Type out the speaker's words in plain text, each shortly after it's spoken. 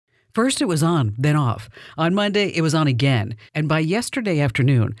First it was on, then off. On Monday, it was on again. And by yesterday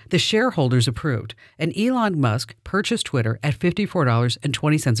afternoon, the shareholders approved. And Elon Musk purchased Twitter at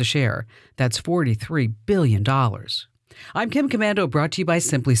 $54.20 a share. That's $43 billion. I'm Kim Komando, brought to you by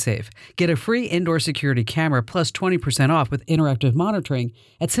SimpliSafe. Get a free indoor security camera plus 20% off with interactive monitoring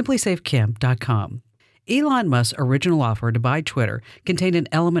at simplysafekim.com. Elon Musk's original offer to buy Twitter contained an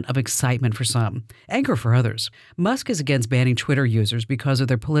element of excitement for some, anger for others. Musk is against banning Twitter users because of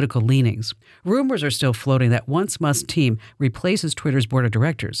their political leanings. Rumors are still floating that once Musk's team replaces Twitter's board of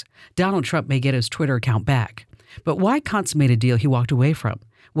directors, Donald Trump may get his Twitter account back. But why consummate a deal he walked away from?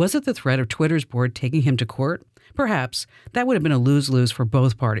 Was it the threat of Twitter's board taking him to court? Perhaps. That would have been a lose-lose for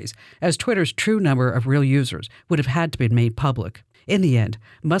both parties, as Twitter's true number of real users would have had to be made public. In the end,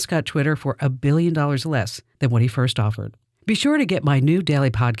 Musk got Twitter for $1 billion less than what he first offered. Be sure to get my new daily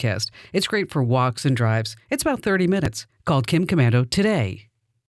podcast. It's great for walks and drives. It's about 30 minutes, called Kim Komando Today.